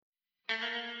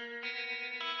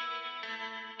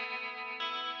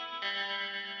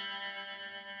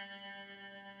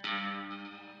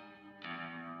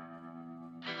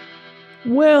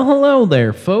Well, hello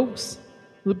there, folks.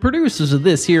 The producers of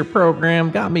this here program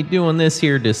got me doing this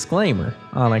here disclaimer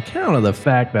on account of the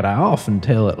fact that I often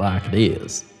tell it like it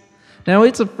is. Now,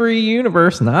 it's a free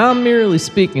universe and I'm merely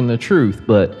speaking the truth,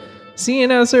 but seeing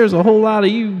as there's a whole lot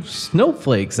of you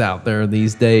snowflakes out there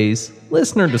these days,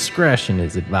 listener discretion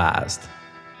is advised.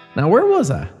 Now, where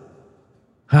was I?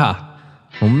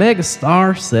 Omega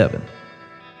Star 7.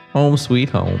 Home sweet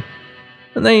home.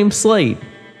 The name's Slade.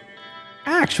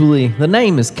 Actually, the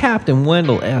name is Captain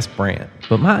Wendell S. Brandt,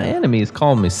 but my enemies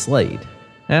call me Slade.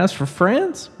 As for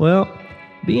friends, well,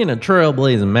 being a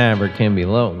trailblazing maverick can be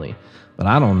lonely, but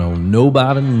I don't know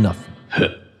nobody nothing.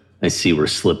 I see where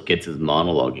Slip gets his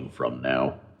monologuing from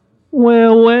now.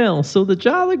 Well, so the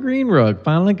Jolly Green Rug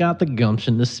finally got the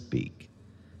gumption to speak.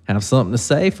 Have something to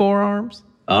say, Forearms?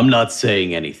 I'm not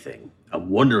saying anything. I'm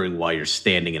wondering why you're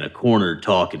standing in a corner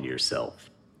talking to yourself.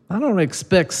 I don't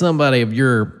expect somebody of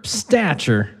your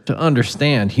stature to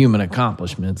understand human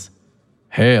accomplishments.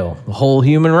 Hell, the whole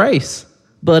human race.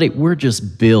 But we're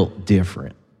just built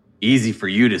different. Easy for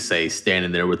you to say,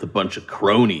 standing there with a bunch of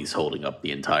cronies holding up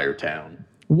the entire town.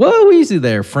 Whoa, easy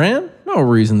there, friend. No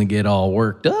reason to get all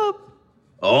worked up.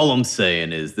 All I'm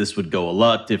saying is this would go a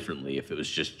lot differently if it was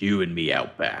just you and me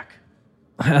out back.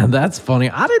 That's funny.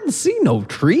 I didn't see no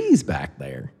trees back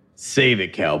there. Save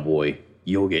it, cowboy.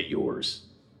 You'll get yours.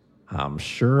 I'm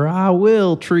sure I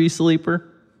will, Tree Sleeper.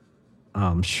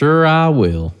 I'm sure I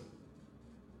will.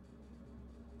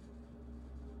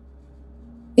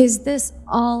 Is this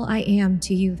all I am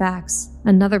to you, Vax?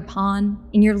 Another pawn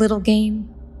in your little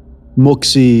game?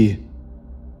 Moxie,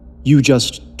 you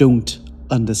just don't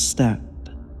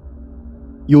understand.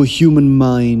 Your human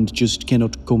mind just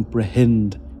cannot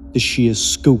comprehend the sheer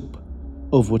scope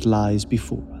of what lies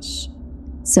before us.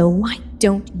 So why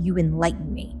don't you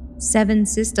enlighten me? 7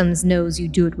 Systems knows you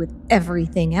do it with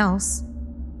everything else.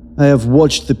 I have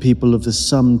watched the people of the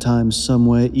Sometime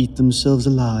Somewhere eat themselves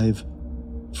alive,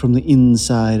 from the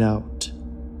inside out,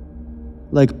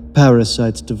 like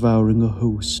parasites devouring a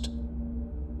host.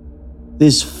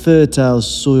 This fertile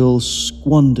soil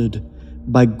squandered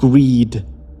by greed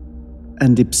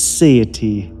and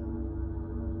ipseity.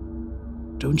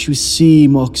 Don't you see,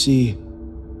 Moxie?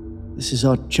 This is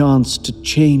our chance to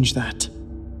change that.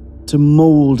 To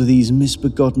mold these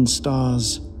misbegotten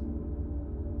stars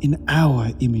in our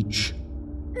image.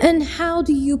 And how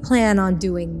do you plan on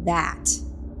doing that?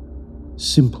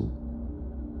 Simple.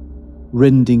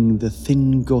 Rending the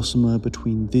thin gossamer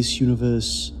between this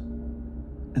universe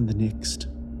and the next.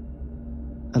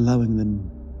 Allowing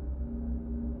them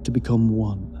to become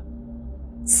one.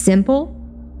 Simple?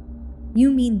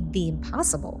 You mean the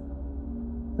impossible?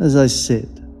 As I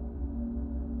said,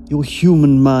 your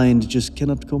human mind just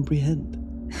cannot comprehend.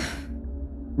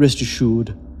 Rest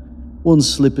assured, once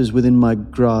Slip is within my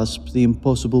grasp, the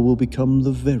impossible will become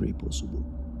the very possible.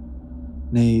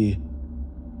 Nay,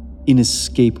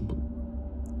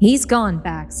 inescapable. He's gone,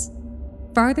 Vax.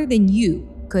 Farther than you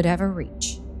could ever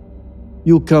reach.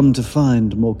 You'll come to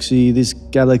find, Moxie, this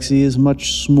galaxy is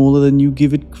much smaller than you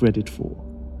give it credit for.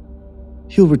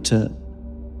 He'll return.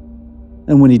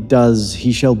 And when he does,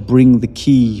 he shall bring the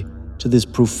key to this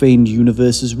profaned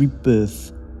universe's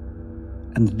rebirth.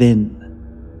 And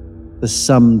then, the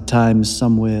Sometime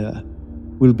Somewhere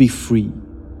will be free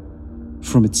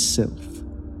from itself.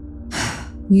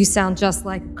 You sound just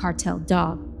like a cartel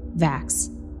dog,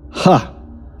 Vax. Ha!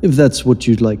 If that's what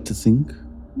you'd like to think.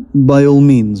 By all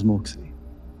means, Moxie.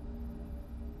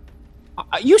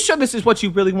 Are you sure this is what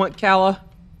you really want, Kala?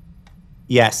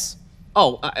 Yes.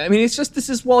 Oh, I mean, it's just,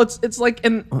 it's like,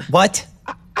 and What?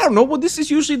 I don't know, well, this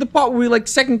is usually the part where we, like,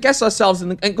 second-guess ourselves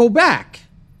and go back.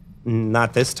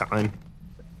 Not this time.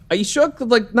 Are you sure?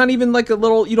 Like, not even, like, a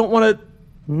little, you don't want to...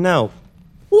 No.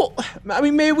 Well, I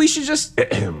mean, maybe we should just...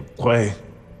 Boy,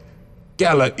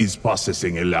 Gala is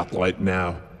processing a lot right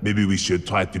now. Maybe we should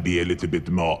try to be a little bit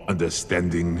more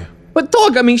understanding. But,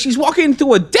 dog, I mean, she's walking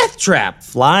into a death trap.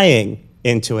 Flying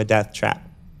into a death trap.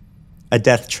 A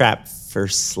death trap for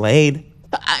Slade.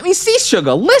 I mean, see,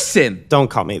 Sugar, listen. Don't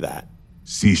call me that.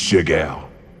 See, Sugar,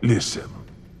 listen.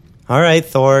 All right,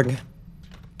 Thorg.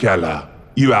 Gala,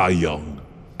 you are young.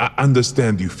 I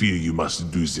understand you feel you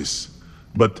must do this.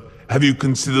 But have you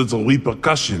considered the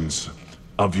repercussions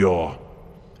of your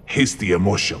hasty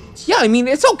emotions? Yeah, I mean,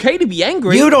 it's okay to be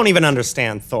angry. You don't even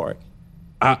understand, Thorg.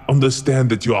 I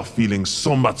understand that you are feeling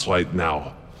so much right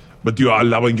now, but you are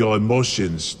allowing your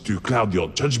emotions to cloud your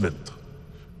judgment.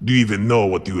 Do you even know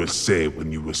what you will say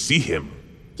when you will see him?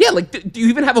 Yeah, like, do you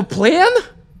even have a plan?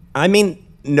 I mean,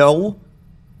 no.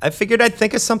 I figured I'd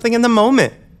think of something in the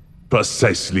moment.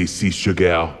 Precisely, see,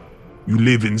 Sugar. You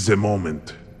live in the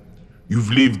moment. You've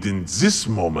lived in this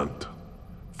moment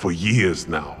for years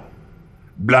now,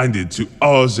 blinded to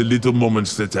all the little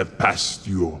moments that have passed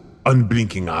your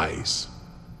unblinking eyes.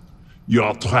 You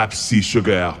are trapped, Sea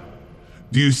Sugar.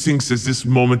 Do you think that this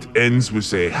moment ends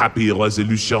with a happy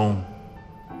resolution?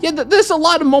 Yeah, there's a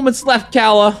lot of moments left,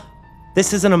 Kala.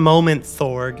 This isn't a moment,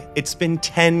 Thorg. It's been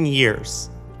 10 years.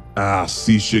 Ah,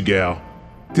 Sea Sugar.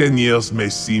 10 years may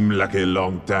seem like a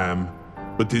long time,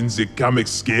 but in the comic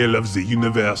scale of the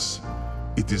universe,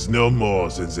 it is no more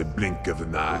than the blink of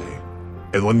an eye.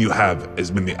 And when you have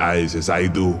as many eyes as I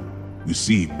do, you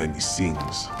see many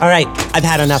things. All right, I've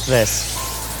had enough of this.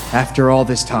 After all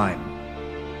this time,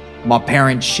 my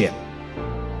parents' ship,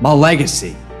 my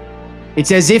legacy.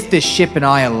 It's as if this ship and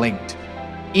I are linked,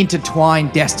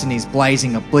 intertwined destinies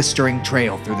blazing a blistering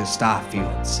trail through the star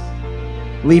fields,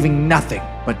 leaving nothing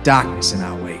but darkness in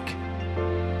our wake.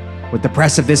 With the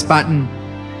press of this button,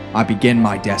 I begin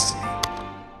my destiny.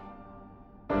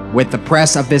 With the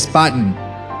press of this button,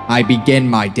 I begin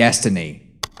my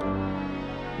destiny.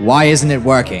 Why isn't it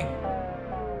working?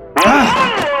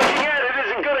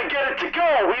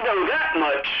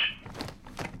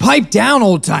 Pipe down,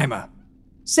 old-timer.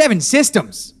 7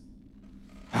 systems.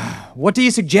 What do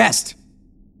you suggest?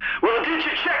 Well, did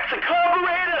you check the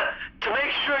carburetor to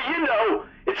make sure you know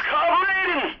it's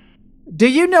carbureting? Do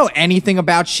you know anything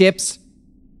about ships?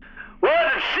 Well,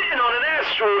 I've been sitting on an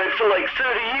asteroid for like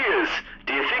 30 years.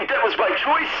 Do you think that was by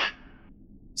choice?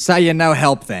 So you're no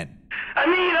help then. I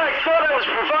mean, I thought I was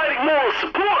providing moral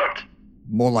support.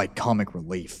 More like comic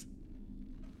relief.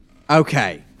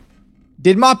 Okay.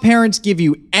 Did my parents give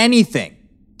you anything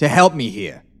to help me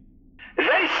here? They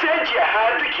said you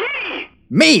had the key.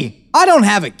 Me? I don't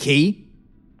have a key.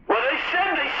 Well, they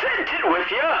said they sent it with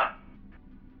you.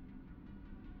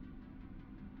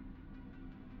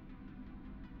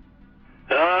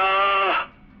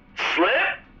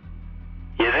 Slip?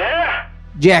 You there?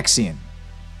 Jaxian.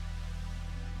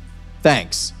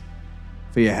 Thanks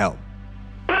for your help.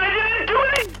 But I didn't do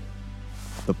anything.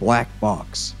 The black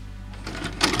box.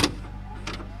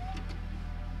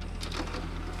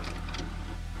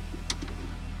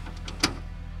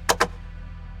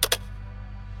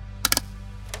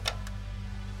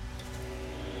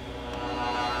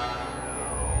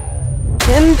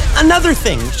 And another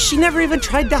thing, she never even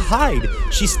tried to hide.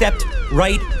 She stepped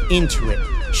right into it.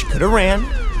 She could have ran.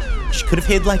 She could have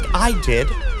hid like I did.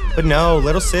 But no,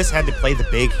 little sis had to play the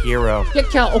big hero. Yeah,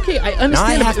 Cal, okay, I Now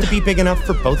understand. I have to be big enough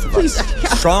for both of Please, us.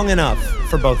 Cal. Strong enough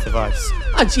for both of us.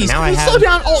 Ah, jeez, Now I please have slow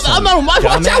down. Oh, some no, watch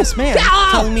out. dumbass man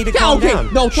Cal, telling me to Cal, calm okay.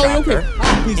 down. No, totally okay. Shocker.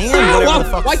 Ah, please. And Ow, whatever the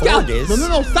fuck why, Cal? Ford is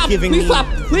No, stop. giving Please me stop.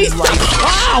 Please stop.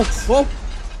 Ow. Whoa.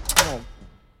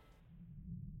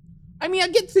 I mean, I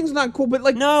get things not cool, but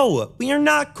like... No, we are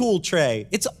not cool, Trey.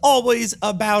 It's always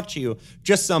about you.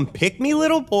 Just some pick-me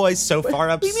little boy so far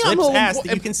up What do you mean I'm a Slip's little ass boy?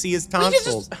 that you can see his We can just-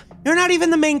 tonsils. You're not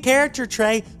even the main character,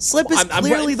 Trey. Slip is I'm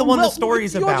clearly the one the well,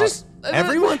 story's you're about. just-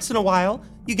 Every once in a while,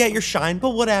 you get your shine,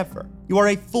 but whatever. You are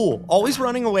a fool, always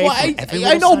running away Well, from I- every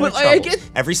I little know, sign but of I trouble.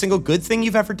 get- Every single good thing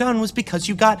you've ever done was because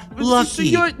you got So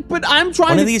lucky. but I'm trying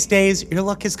One to... of these days, your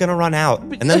luck is gonna run out,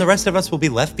 and then the rest of us will be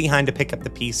left behind to pick up the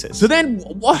pieces. So then,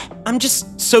 what? I'm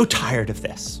just so tired of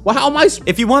this. Well, how am I...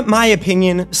 If you want my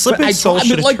opinion, Slip But and I Soul tried, should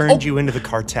but have like, turned oh- you into the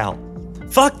cartel.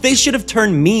 Fuck, they should have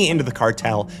turned me into the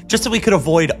cartel, just so we could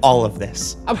avoid all of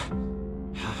this.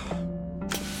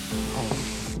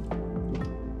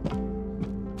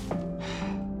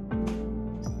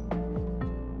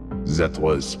 That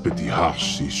was pretty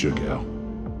harsh, Sea Sugar.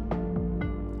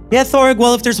 Yeah, Thorg,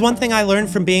 well, if there's one thing I learned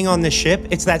from being on this ship,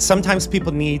 it's that sometimes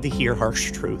people need to hear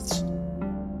harsh truths.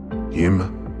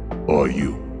 Him or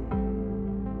you?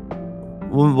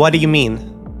 What do you mean?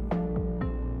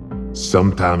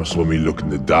 Sometimes when we look in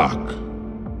the dark,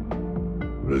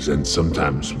 well, then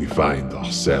sometimes we find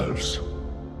ourselves.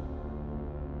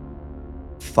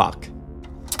 Fuck.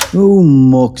 Oh,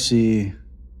 Moxie.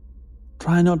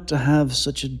 Try not to have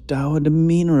such a dour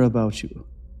demeanor about you.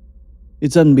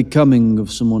 It's unbecoming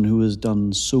of someone who has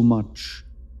done so much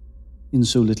in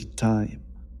so little time.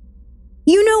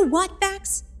 You know what,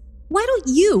 Vax? Why don't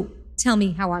you tell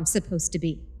me how I'm supposed to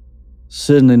be?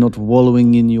 Certainly not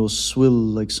wallowing in your swill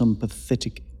like some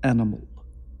pathetic animal.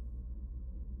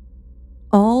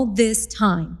 All this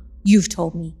time, you've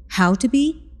told me how to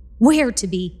be, where to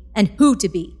be, and who to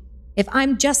be. If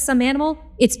I'm just some animal,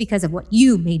 it's because of what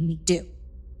you made me do.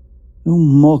 Oh,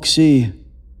 Moxie,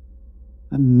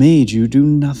 I made you do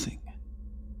nothing.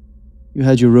 You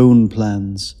had your own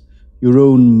plans, your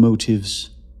own motives.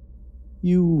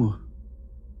 You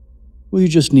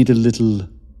just need a little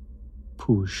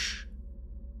push.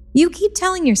 You keep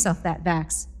telling yourself that,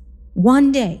 Vax.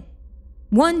 One day,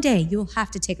 One day you'll have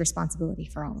to take responsibility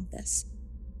for all of this.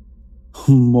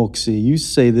 Moxie, you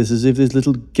say this as if this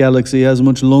little galaxy has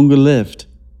much longer left.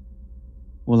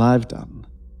 All I've done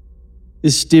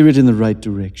is steer it in the right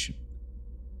direction.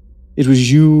 It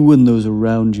was you and those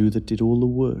around you that did all the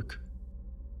work.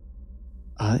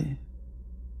 I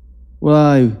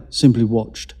simply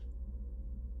watched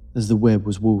as the web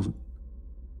was woven.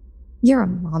 You're a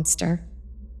monster.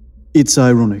 It's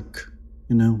ironic,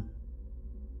 you know,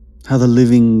 how the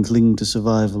living cling to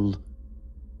survival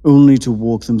only to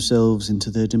walk themselves into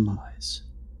their demise.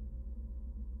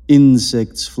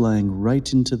 Insects flying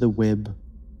right into the web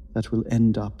that will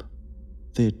end up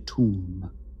their tomb.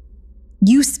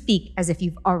 You speak as if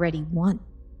you've already won.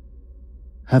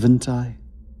 Haven't I?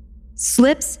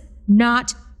 Slip's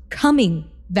not coming,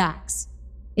 Vax.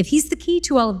 If he's the key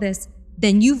to all of this,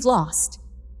 then you've lost.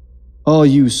 Are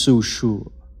you so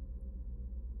sure?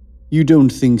 You don't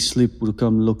think Slip will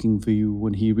come looking for you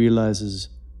when he realizes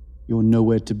you're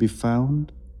nowhere to be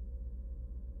found?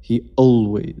 He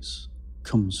always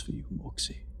comes for you,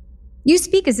 Moxie. You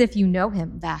speak as if you know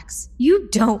him, Vax. You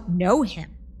don't know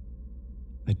him.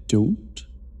 I don't?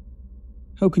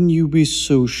 How can you be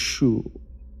so sure?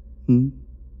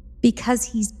 Because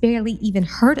he's barely even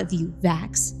heard of you,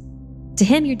 Vax. To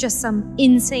him, you're just some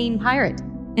insane pirate.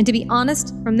 And to be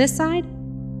honest, from this side,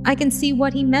 I can see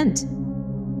what he meant.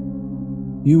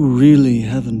 You really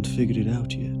haven't figured it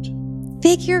out yet.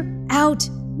 Figure out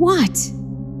what?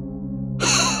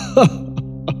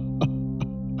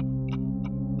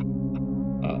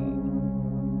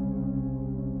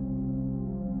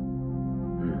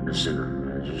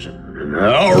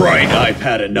 All right, I've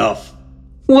had enough.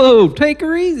 Whoa, take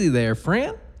her easy there,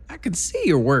 friend. I can see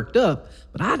you're worked up,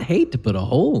 but I'd hate to put a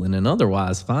hole in an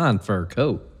otherwise fine fur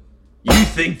coat. You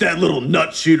think that little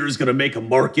nut shooter's gonna make a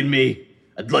mark in me?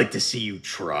 I'd like to see you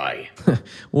try.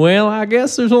 Well, I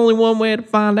guess there's only one way to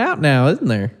find out now, isn't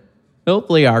there?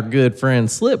 Hopefully our good friend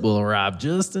Slip will arrive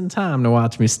just in time to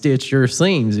watch me stitch your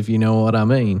seams, if you know what I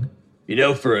mean. You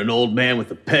know, for an old man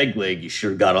with a peg leg, you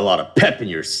sure got a lot of pep in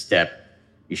your step.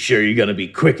 You sure you're gonna be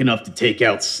quick enough to take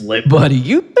out Slip? Buddy,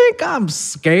 you think I'm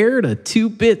scared of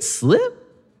 2-bit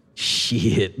Slip?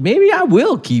 Shit, maybe I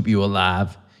will keep you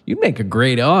alive. You make a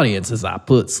great audience as I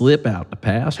put Slip out to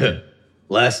pasture.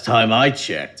 Last time I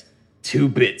checked,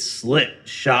 2-bit Slip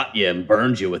shot you and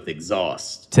burned you with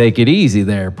exhaust. Take it easy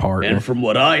there, partner. And from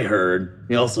what I heard,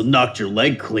 he also knocked your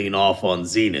leg clean off on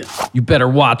Zenith. You better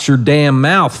watch your damn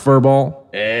mouth, furball.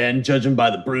 And judging by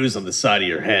the bruise on the side of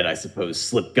your head, I suppose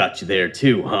Slip got you there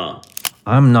too, huh?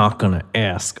 I'm not gonna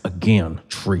ask again,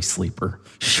 Tree Sleeper.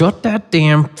 Shut that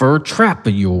damn fur trap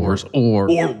of yours, or...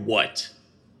 Or what?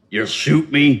 You'll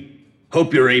shoot me?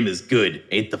 Hope your aim is good.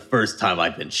 Ain't the first time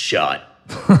I've been shot.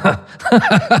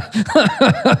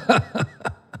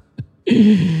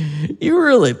 You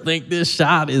really think this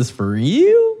shot is for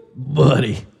you?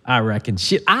 Buddy, I reckon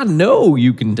shit, I know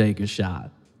you can take a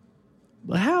shot.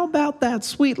 But how about that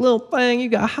sweet little thing you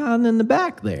got hiding in the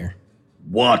back there?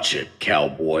 Watch it,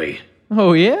 cowboy.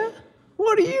 Oh yeah?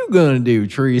 What are you gonna do,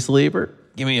 Tree Sleeper?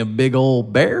 Give me a big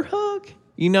old bear hug?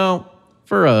 You know,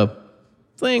 for a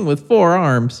thing with 4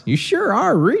 arms, you sure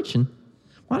are reaching.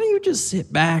 Why don't you just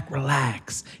sit back,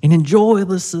 relax, and enjoy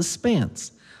the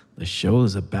suspense? The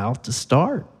show's about to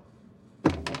start.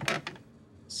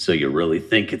 So you really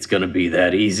think it's gonna be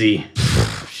that easy?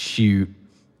 Shoot.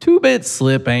 2-bit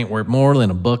Slip ain't worth more than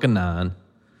 $1.09.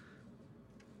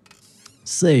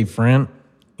 Say, friend,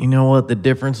 you know what the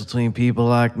difference between people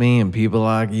like me and people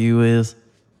like you is?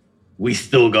 We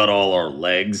still got all our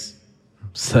legs.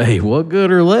 Say, what good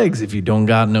are legs if you don't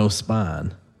got no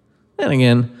spine? Then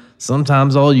again,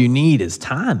 sometimes all you need is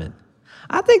timing.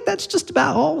 I think that's just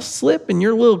about all Slip and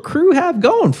your little crew have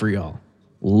going for y'all.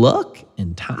 Luck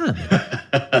and timing.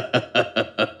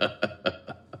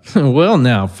 Well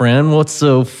now, friend, what's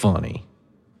so funny?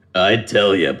 I'd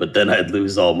tell you, but then I'd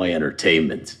lose all my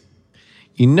entertainment.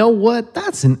 You know what?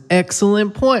 That's an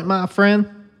excellent point, my friend.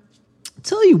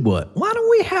 Tell you what, why don't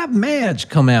we have Madge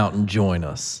come out and join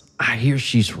us? I hear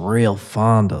she's real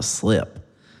fond of Slip.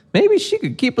 Maybe she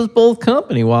could keep us both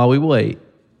company while we wait.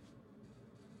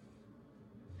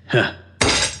 Huh.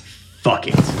 Fuck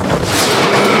it.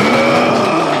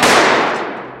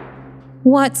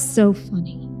 What's so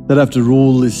funny? That after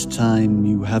all this time,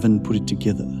 you haven't put it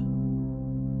together.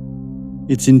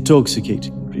 It's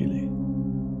intoxicating, really.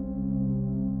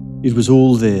 It was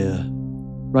all there,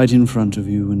 right in front of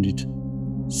you, and it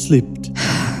slipped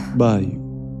by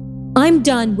you. I'm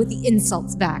done with the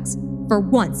insults, Vax. For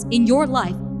once in your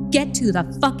life, get to the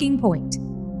fucking point.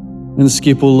 And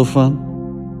skip all the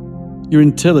fun? You're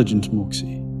intelligent,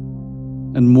 Moxie.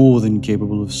 and more than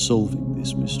capable of solving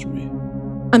this mystery.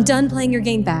 I'm done playing your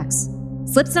game, Vax.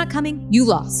 Slip's not coming, you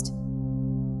lost.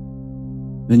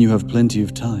 Then you have plenty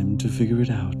of time to figure it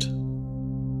out.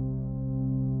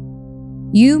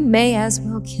 You may as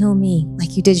well kill me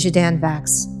like you did Zhadan,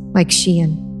 Vax, like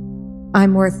Xian.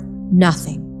 I'm worth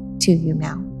nothing to you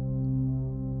now.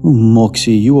 Oh,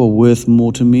 Moxie, you are worth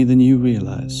more to me than you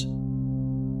realize.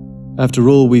 After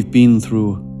all we've been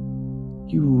through,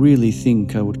 you really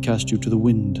think I would cast you to the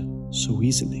wind so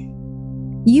easily?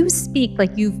 You speak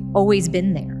like you've always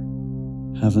been there.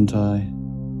 Haven't I?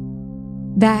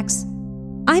 Vax,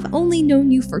 I've only known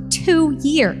you for 2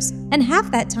 years, and half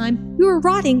that time you were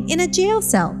rotting in a jail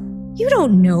cell. You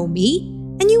don't know me,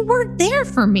 and you weren't there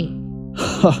for me.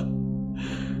 Ha!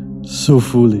 So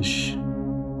foolish.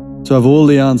 To have all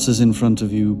the answers in front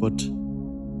of you, but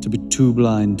to be too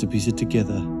blind to piece it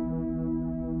together.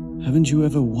 Haven't you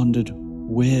ever wondered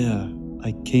where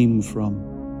I came from?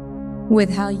 With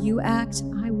how you act,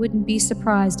 I wouldn't be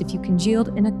surprised if you congealed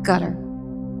in a gutter.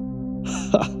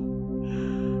 Ha!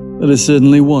 That is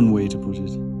certainly one way to put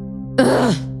it.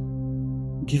 Ugh!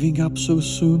 Giving up so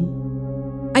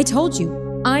soon? I told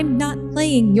you, I'm not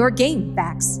playing your game,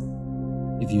 Vax.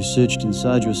 If you searched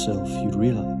inside yourself, you'd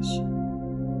realize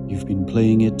you've been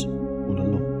playing it all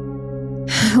along.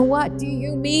 What do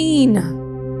you mean?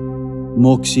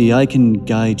 Moxie, I can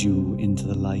guide you into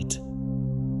the light,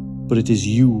 but it is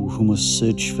you who must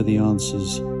search for the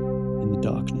answers in the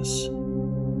darkness.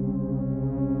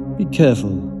 Be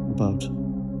careful about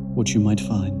what you might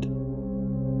find.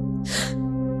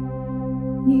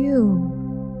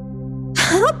 You.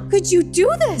 How could you do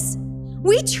this?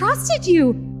 We trusted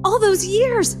you all those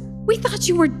years. We thought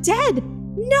you were dead.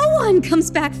 No one comes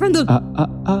back from the...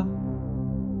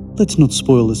 Let's not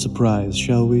spoil the surprise,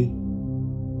 shall we?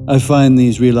 I find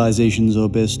these realizations are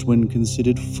best when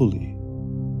considered fully.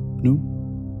 No?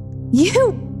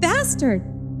 You bastard!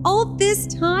 All this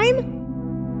time?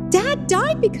 Dad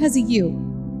died because of you.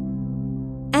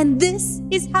 And this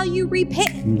is how you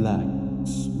repay...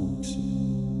 Relax, Moxie.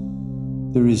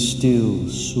 There is still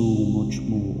so much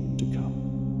more to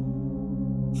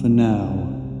come. For now,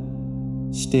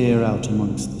 stare out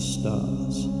amongst the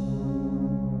stars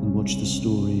and watch the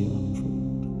story unfold.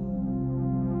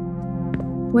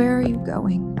 Where are you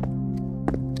going?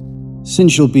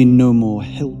 Since you'll be no more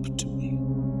help to me,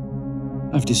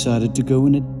 I've decided to go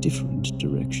in a different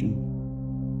direction.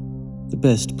 The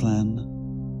best plan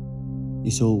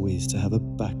is always to have a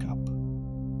backup.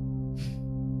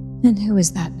 And who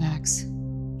is that, Vax?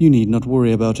 You need not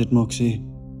worry about it, Moxie.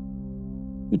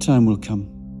 Your time will come.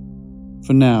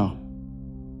 For now,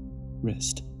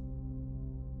 rest.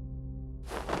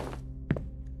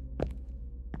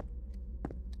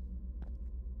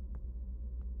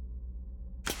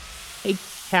 Hey,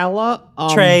 Kala.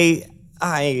 Trey,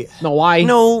 No, I.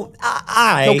 No,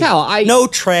 Kala, No,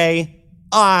 Trey,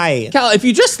 Kala, if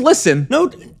you just listen.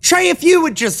 No, Trey, if you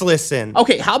would just listen.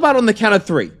 Okay, how about on the count of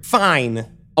 3? Fine.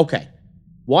 Okay.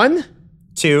 1,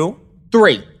 2,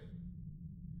 3.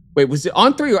 Wait, was it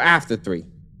on 3 or after 3?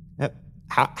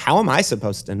 How am I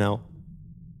supposed to know?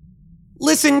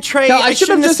 Listen, Trey, Kala, I should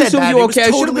have just assumed you were okay. I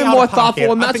should have been more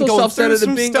thoughtful and not so self-centered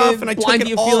and being blind to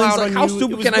your feelings. Like, how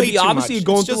stupid can I be? Obviously, you're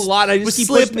going through a lot. I just keep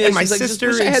pushing me. And my sister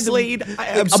is Slade.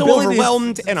 I'm so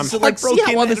overwhelmed and I'm heartbroken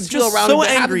and I'm just so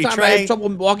angry, Trey. I have trouble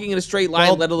walking in a straight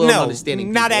line, let alone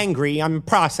understanding not people. angry. I'm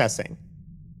processing.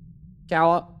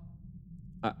 Kala,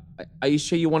 are you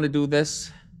sure you want to do this?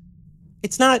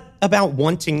 It's not about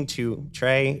wanting to,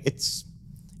 Trey. It's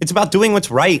about doing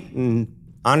what's right and,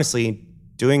 honestly,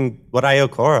 doing what I owe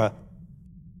Cora.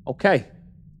 Okay.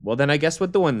 Well, then I guess we're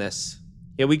doing this.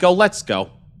 Here we go. Let's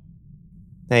go.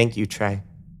 Thank you, Trey.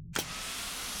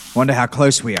 Wonder how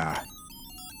close we are.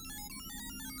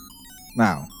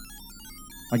 Wow.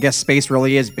 I guess space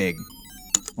really is big.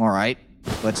 Alright,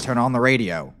 let's turn on the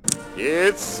radio.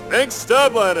 It's Spank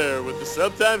Starbliner with the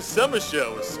Sometimes Summer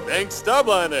Show with Spank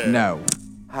Starbliner. No.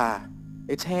 Hi,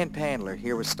 it's Hand Pandler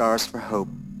here with Stars for Hope.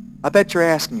 I bet you're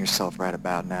asking yourself right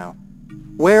about now,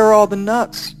 where are all the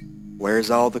nuts? Where's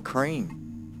all the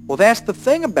cream? Well, that's the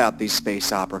thing about these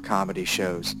space opera comedy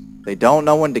shows. They don't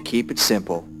know when to keep it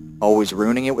simple, always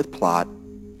ruining it with plot.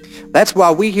 That's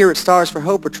why we here at Stars for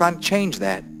Hope are trying to change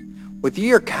that. With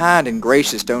your kind and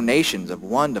gracious donations of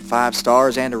 1 to 5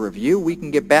 stars and a review, we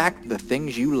can get back to the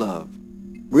things you love.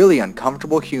 Really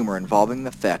uncomfortable humor involving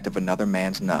the theft of another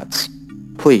man's nuts.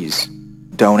 Please,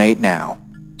 donate now.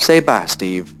 Say bye,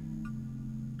 Steve.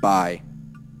 Bye.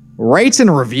 Rates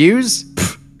and reviews?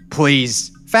 Pfft,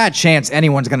 please. Fat chance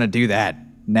anyone's gonna do that.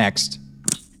 Next.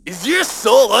 Is your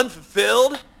soul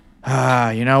unfulfilled?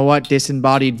 You know what,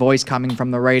 disembodied voice coming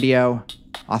from the radio?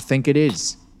 I think it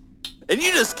is. And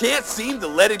you just can't seem to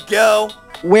let it go?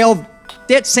 Well,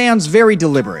 that sounds very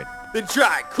deliberate. Then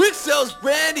try Quickcell's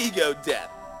brand Ego Death.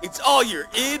 It's all your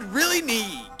id really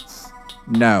needs.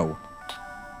 No.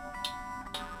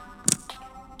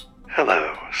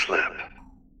 Hello, Slip.